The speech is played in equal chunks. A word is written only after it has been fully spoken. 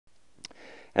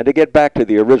And to get back to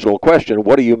the original question,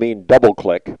 what do you mean double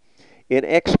click? In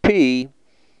XP,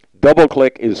 double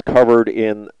click is covered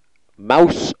in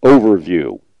mouse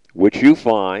overview, which you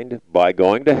find by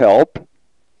going to help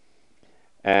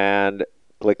and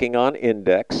clicking on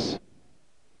index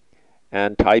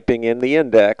and typing in the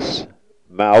index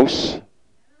mouse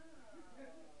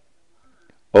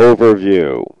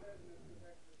overview.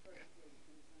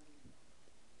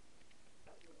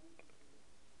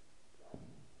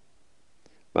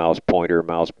 Mouse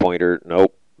pointer,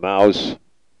 nope, mouse.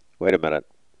 Wait a minute.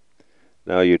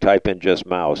 No, you type in just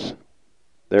mouse.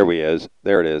 There it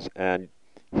is. And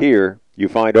here you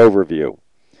find overview.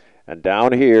 And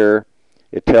down here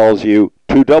it tells you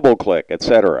to double click,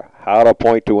 etc. How to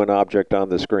point to an object on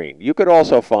the screen. You could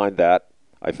also find that.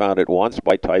 I found it once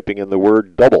by typing in the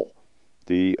word double.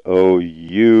 D-O-U-B.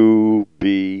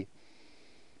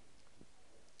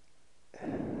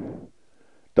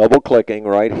 Double clicking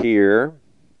right here.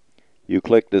 You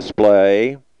click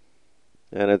display,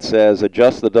 and it says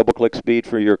adjust the double click speed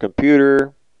for your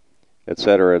computer,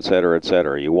 etc., etc.,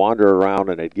 etc. You wander around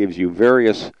and it gives you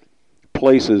various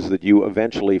places that you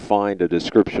eventually find a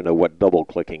description of what double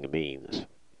clicking means.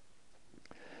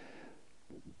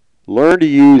 Learn to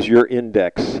use your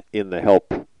index in the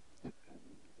help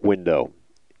window.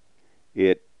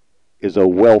 It is a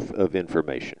wealth of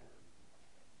information.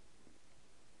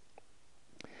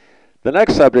 The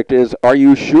next subject is, are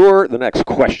you sure? The next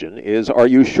question is, are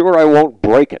you sure I won't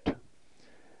break it?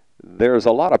 There's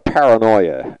a lot of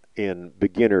paranoia in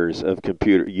beginners of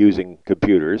using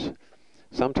computers.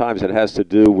 Sometimes it has to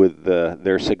do with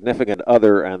their significant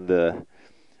other and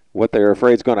what they're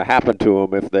afraid is going to happen to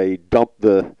them if they dump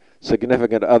the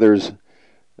significant other's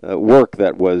work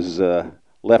that was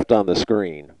left on the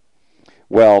screen.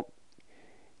 Well,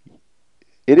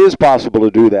 it is possible to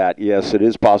do that. Yes, it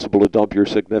is possible to dump your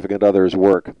significant other's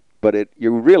work, but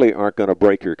you really aren't going to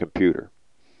break your computer.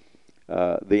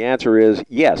 The answer is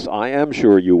yes, I am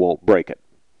sure you won't break it.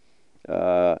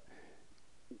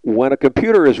 When a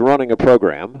computer is running a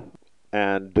program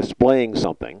and displaying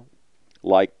something,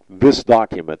 like this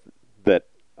document that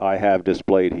I have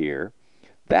displayed here,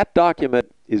 that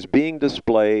document is being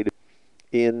displayed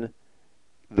in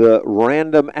the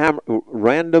random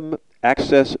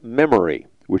access memory,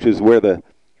 which is where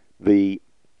the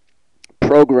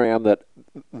program that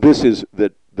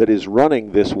is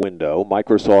running this window,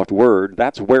 Microsoft Word,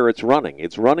 that's where it's running.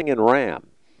 It's running in RAM.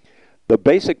 The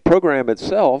basic program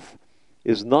itself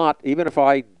is not, even if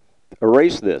I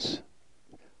erase this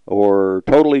or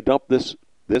totally dump this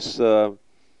window,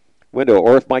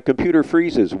 or if my computer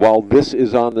freezes while this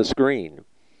is on the screen,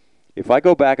 if I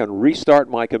go back and restart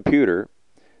my computer,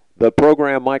 the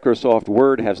program Microsoft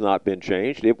Word has not been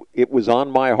changed. It was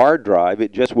on my hard drive.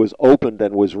 It just was opened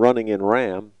and was running in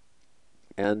RAM.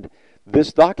 And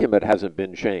this document hasn't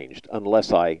been changed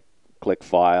unless I click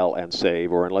File and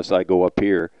Save, or unless I go up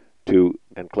here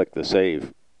and click the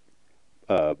Save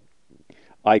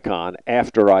icon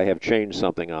after I have changed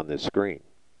something on this screen.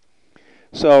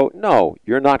 So, no,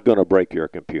 you're not going to break your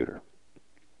computer.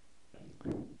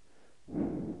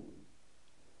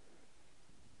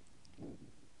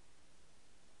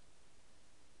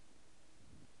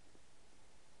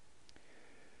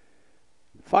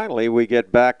 Finally, we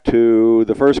get back to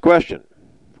the first question.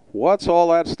 What's all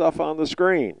that stuff on the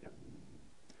screen?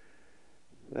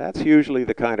 That's usually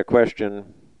the kind of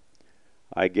question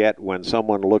I get when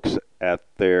someone looks at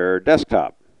their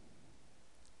desktop.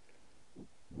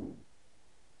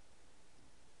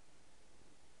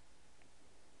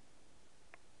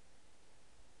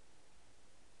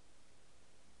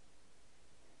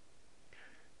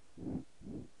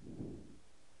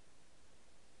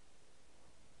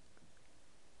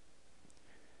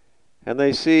 And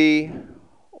they see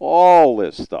all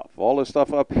this stuff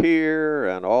up here,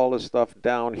 and all this stuff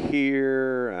down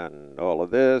here, and all of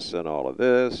this, and all of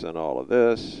this, and all of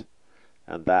this,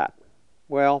 and that.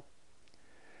 Well,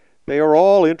 they are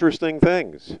all interesting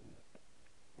things.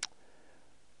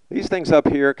 These things up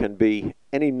here can be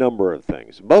any number of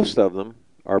things. Most of them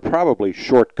are probably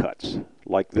shortcuts,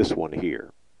 like this one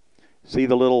here. See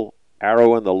the little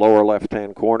arrow in the lower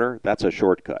left-hand corner? That's a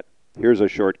shortcut. Here's a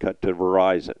shortcut to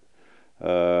Verizon.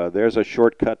 There's a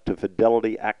shortcut to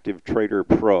Fidelity Active Trader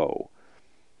Pro,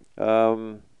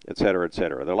 et cetera, et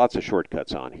cetera. There are lots of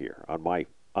shortcuts on here, on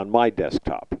my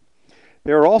desktop.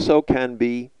 There also can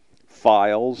be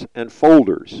files and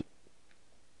folders.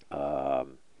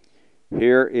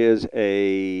 Here is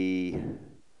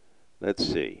let's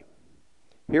see.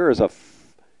 Here's a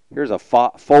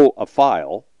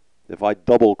file. If I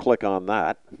double click on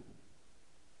that,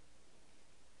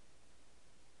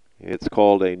 it's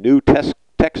called a new text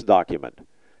document.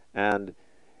 And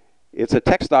it's a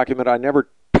text document. I never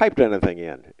typed anything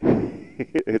in.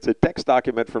 It's a text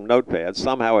document from Notepad.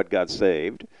 Somehow it got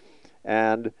saved,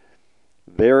 and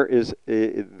there is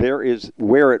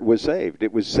where it was saved.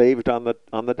 It was saved on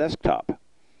the desktop.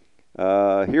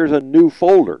 Here's a new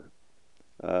folder.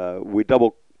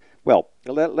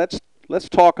 Let's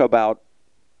talk about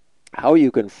how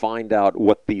you can find out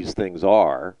what these things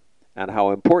are and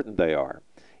how important they are.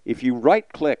 If you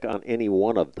right-click on any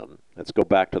one of them, let's go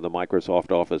back to the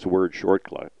Microsoft Office Word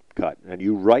shortcut, and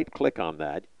you right-click on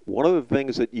that, one of the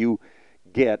things that you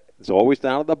get, it's always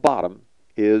down at the bottom,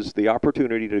 is the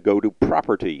opportunity to go to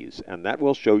Properties, and that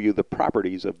will show you the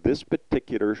properties of this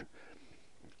particular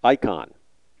icon.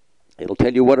 It'll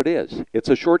tell you what it is. It's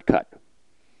a shortcut.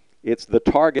 The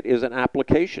target is an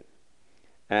application,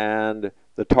 and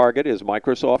the target is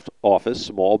Microsoft Office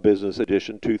Small Business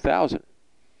Edition 2000.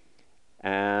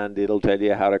 And it'll tell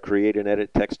you how to create and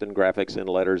edit text and graphics and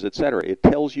letters, etc. It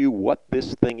tells you what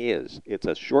this thing is. It's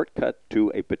a shortcut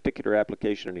to a particular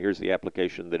application, and here's the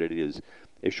application that it is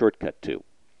a shortcut to.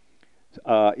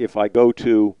 If I go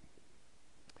to,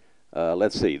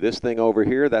 let's see, this thing over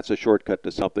here, that's a shortcut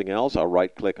to something else. I'll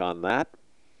right-click on that.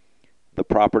 The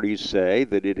properties say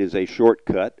that it is a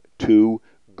shortcut to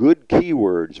Good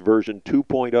Keywords version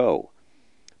 2.0.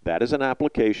 That is an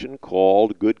application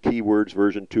called Good Keywords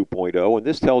version 2.0, and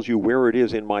this tells you where it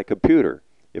is in my computer.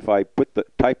 If I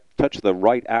touch the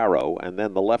right arrow and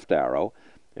then the left arrow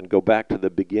and go back to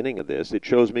the beginning of this, it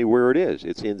shows me where it is.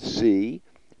 It's in C,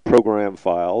 Program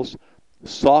Files,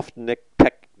 Softnik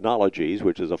Technologies,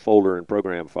 which is a folder in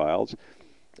Program Files,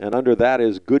 and under that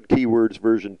is Good Keywords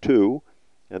version 2,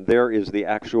 and there is the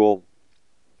actual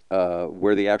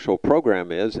where the actual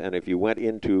program is. And if you went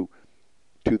into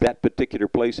that particular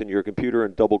place in your computer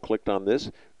and double-clicked on this,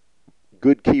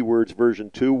 Good Keywords version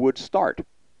 2 would start.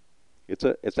 It's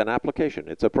an application.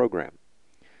 It's a program.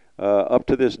 Up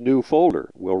to this new folder,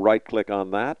 we'll right-click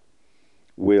on that.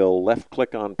 We'll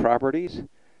left-click on Properties,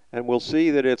 and we'll see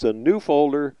that it's a new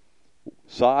folder.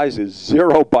 Size is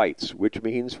 0 bytes, which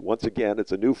means, once again,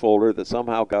 it's a new folder that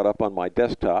somehow got up on my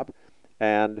desktop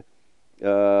and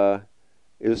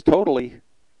is totally,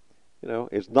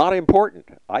 is not important.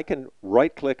 I can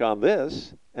right-click on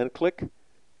this and click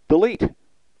Delete,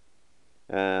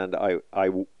 and I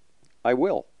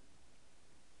will.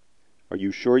 Are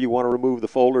you sure you want to remove the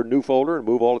folder, new folder, and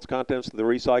move all its contents to the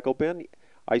recycle bin?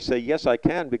 I say yes, I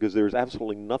can, because there's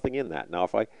absolutely nothing in that. Now,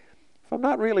 if I'm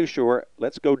not really sure,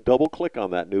 let's go double-click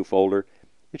on that new folder.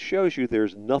 It shows you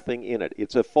there's nothing in it.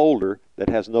 It's a folder that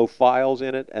has no files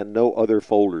in it and no other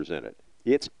folders in it.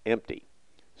 It's empty.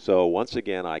 So once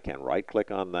again, I can right-click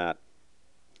on that,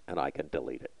 and I can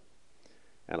delete it.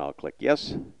 And I'll click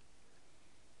yes,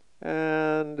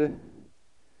 and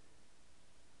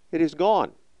it is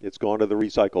gone. It's gone to the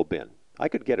recycle bin. I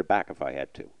could get it back if I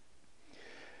had to.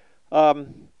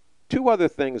 Two other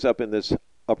things up in this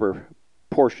upper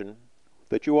portion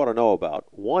that you ought to know about.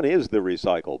 One is the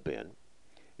recycle bin.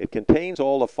 It contains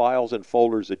all the files and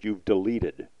folders that you've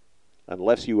deleted,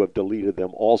 unless you have deleted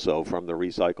them also from the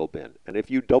recycle bin. And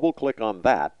if you double-click on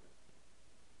that,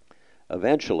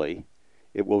 eventually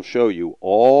it will show you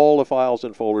all the files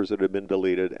and folders that have been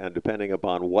deleted, and depending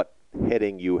upon what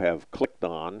heading you have clicked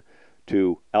on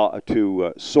to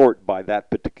sort by that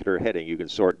particular heading. You can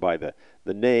sort by the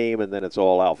name, and then it's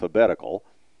all alphabetical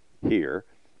here,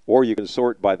 or you can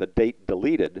sort by the date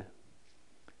deleted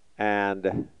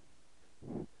and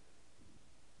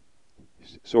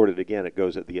sort it again. It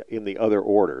goes in the other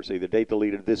order. See, the date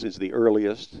deleted, this is the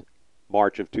earliest,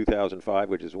 March of 2005,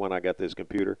 which is when I got this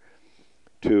computer,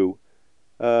 to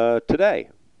today,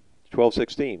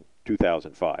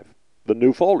 12/16/2005. The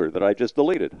new folder that I just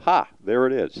deleted. Ha! There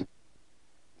it is.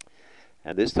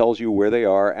 And this tells you where they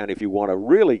are, and if you want to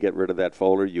really get rid of that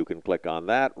folder, you can click on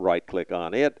that, right-click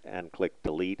on it, and click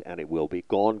Delete, and it will be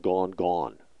gone, gone,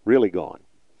 gone. Really gone.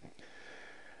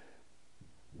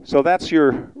 So that's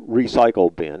your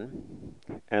recycle bin.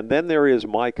 And then there is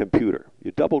My Computer.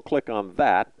 You double-click on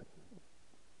that,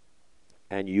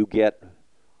 and you get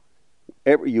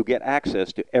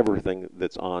access to everything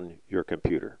that's on your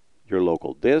computer. Your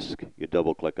local disk, you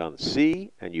double-click on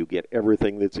C, and you get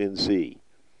everything that's in C.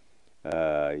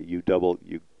 You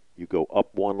go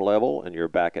up one level and you're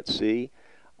back at C.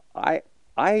 A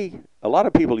lot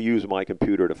of people use My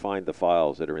Computer to find the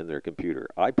files that are in their computer.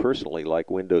 I personally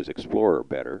like Windows Explorer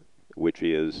better, which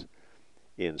is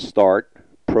in Start,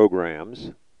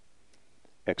 Programs,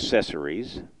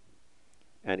 Accessories,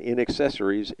 and in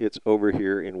Accessories it's over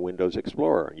here in Windows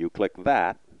Explorer. You click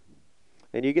that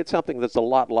and you get something that's a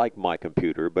lot like My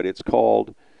Computer, but it's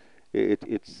called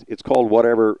It's called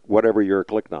whatever you're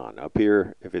clicking on. Up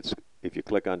here, if you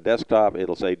click on desktop,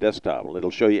 it'll say desktop. And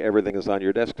it'll show you everything that's on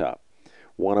your desktop,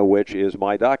 one of which is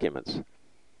My Documents.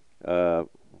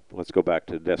 Let's go back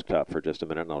to desktop for just a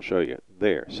minute, and I'll show you.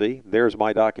 There, see? There's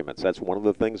My Documents. That's one of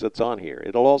the things that's on here.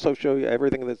 It'll also show you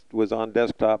everything that was on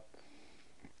desktop.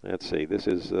 Let's see. This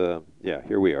is, yeah,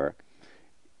 here we are.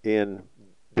 In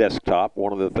desktop,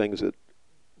 one of the things that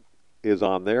is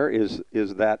on there is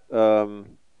that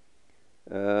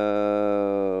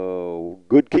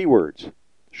good keywords,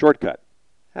 shortcut,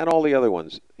 and all the other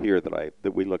ones here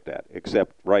that we looked at.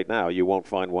 Except right now, you won't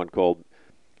find one called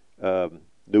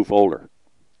new folder,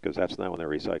 because that's now in the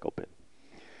recycle bin.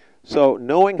 So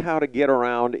knowing how to get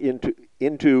around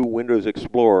into Windows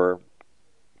Explorer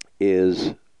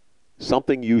is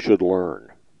something you should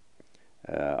learn.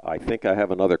 I think I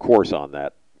have another course on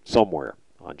that somewhere,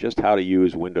 on just how to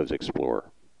use Windows Explorer.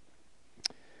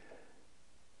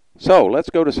 So let's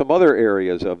go to some other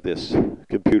areas of this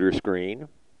computer screen.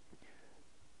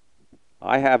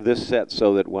 I have this set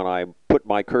so that when I put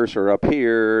my cursor up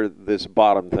here, this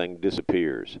bottom thing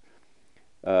disappears.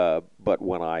 But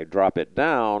when I drop it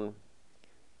down,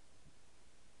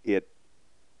 it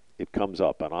comes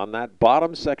up. And on that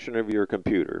bottom section of your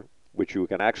computer, which you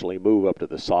can actually move up to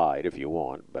the side if you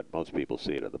want, but most people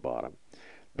see it at the bottom,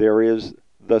 there is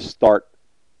the Start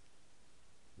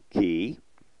key.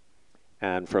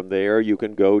 And from there, you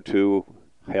can go to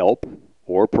Help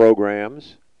or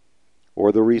Programs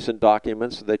or the recent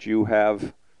documents that you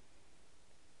have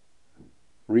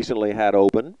recently had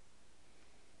open,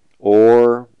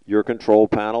 or your control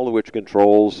panel, which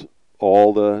controls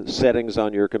all the settings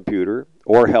on your computer,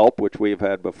 or Help, which we've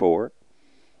had before.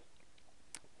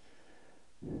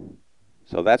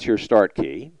 So that's your Start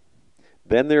key.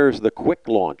 Then there's the Quick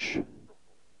Launch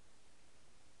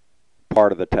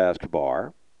part of the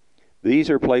taskbar. These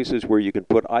are places where you can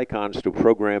put icons to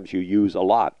programs you use a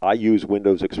lot. I use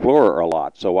Windows Explorer a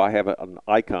lot, so I have an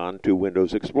icon to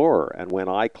Windows Explorer. And when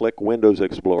I click Windows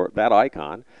Explorer, that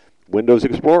icon, Windows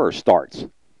Explorer starts.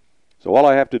 So all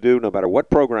I have to do, no matter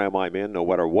what program I'm in, no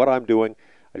matter what I'm doing,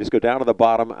 I just go down to the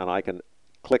bottom and I can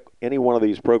click any one of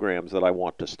these programs that I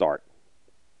want to start.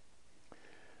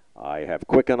 I have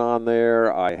Quicken on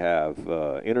there, I have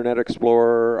Internet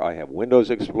Explorer, I have Windows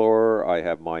Explorer, I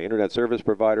have my Internet Service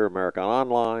Provider, American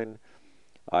Online,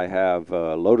 I have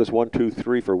Lotus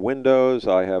 123 for Windows,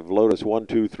 I have Lotus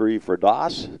 123 for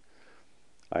DOS,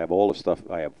 I have all the stuff,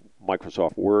 I have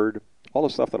Microsoft Word, all the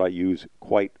stuff that I use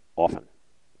quite often.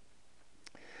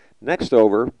 Next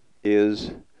over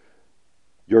is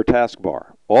your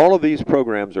taskbar. All of these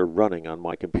programs are running on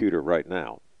my computer right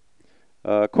now.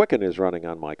 Quicken is running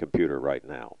on my computer right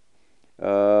now.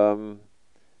 I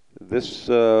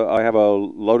have a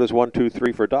Lotus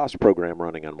 123 for DOS program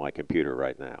running on my computer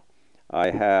right now. I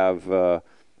have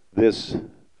this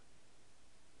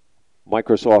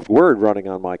Microsoft Word running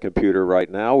on my computer right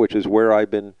now, which is where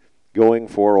I've been going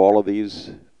for all of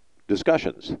these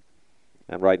discussions.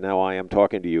 And right now I am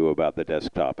talking to you about the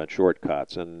desktop and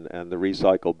shortcuts and the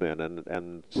recycle bin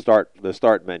and the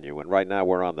start menu. And right now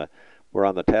we're on the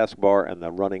taskbar and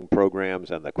the running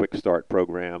programs and the quick start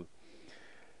program.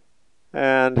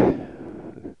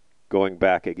 And going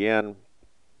back again,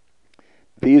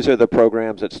 these are the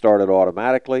programs that started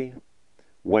automatically.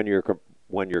 When your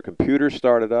computer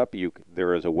started up,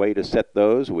 there is a way to set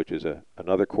those, which is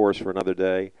another course for another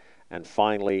day. And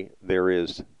finally, there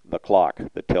is the clock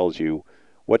that tells you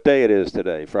what day it is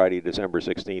today, Friday, December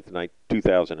 16th,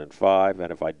 2005.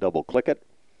 And if I double click it,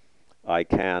 I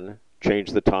can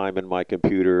change the time in my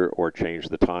computer or change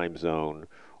the time zone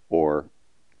or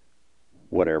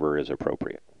whatever is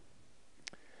appropriate.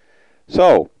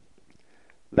 So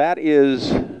that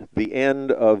is the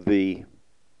end of the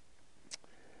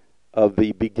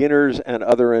beginners and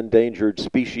other endangered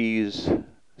species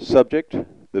subject,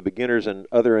 the beginners and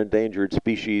other endangered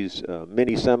species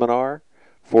mini seminar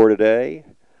for today.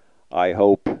 I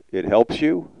hope it helps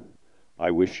you.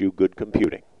 I wish you good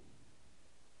computing.